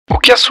O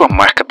que a sua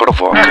marca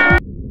provoca?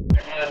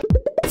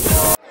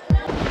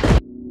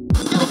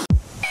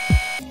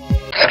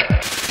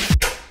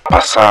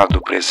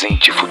 Passado,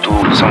 presente e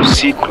futuro são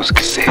ciclos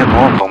que se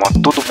renovam a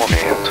todo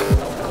momento.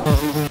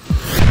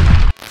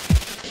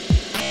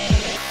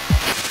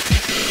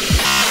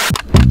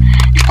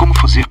 E como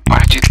fazer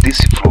parte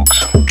desse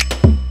fluxo?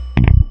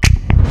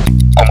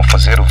 Como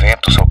fazer o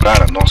vento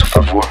soprar a nosso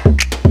favor?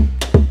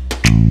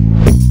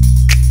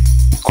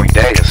 Com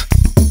ideias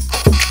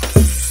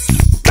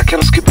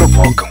daquelas que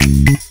provocam.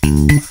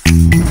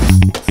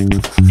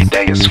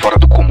 Ideias fora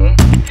do comum,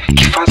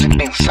 que fazem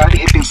pensar e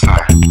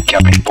repensar, que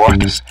abrem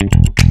portas,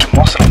 que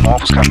mostram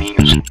novos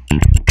caminhos.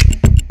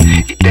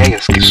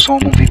 Ideias que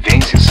somam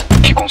vivências,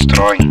 que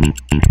constroem.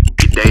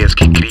 Ideias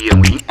que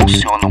criam e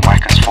impulsionam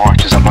marcas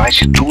fortes há mais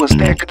de 2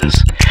 décadas.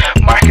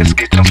 Marcas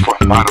que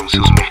transformaram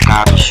seus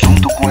mercados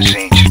junto com a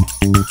gente.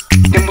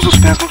 Temos os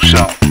pés no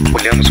chão,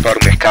 olhamos para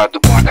o mercado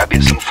com a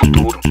cabeça no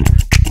futuro.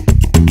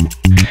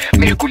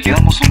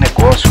 Mergulhamos no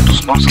negócio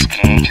dos nossos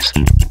clientes,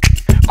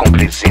 com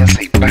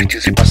presença e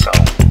participação.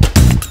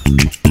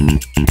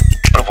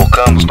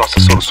 Provocamos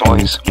nossas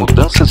soluções,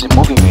 mudanças e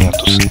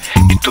movimentos,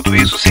 e tudo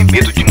isso sem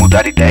medo de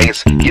mudar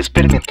ideias e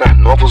experimentar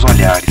novos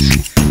olhares.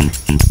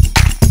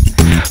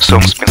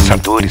 Somos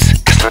pensadores,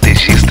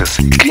 estrategistas,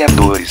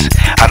 criadores,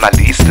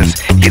 analistas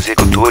e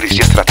executores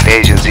de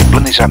estratégias e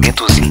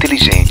planejamentos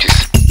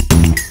inteligentes.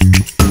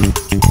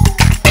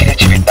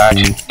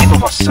 Criatividade,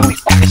 inovação e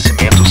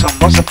conhecimento são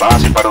nossa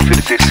base para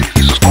oferecer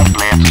serviços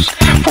completos,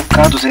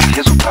 focados em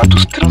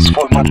resultados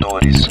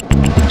transformadores.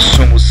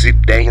 Somos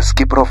ideias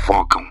que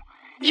provocam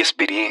e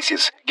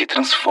experiências que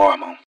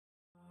transformam.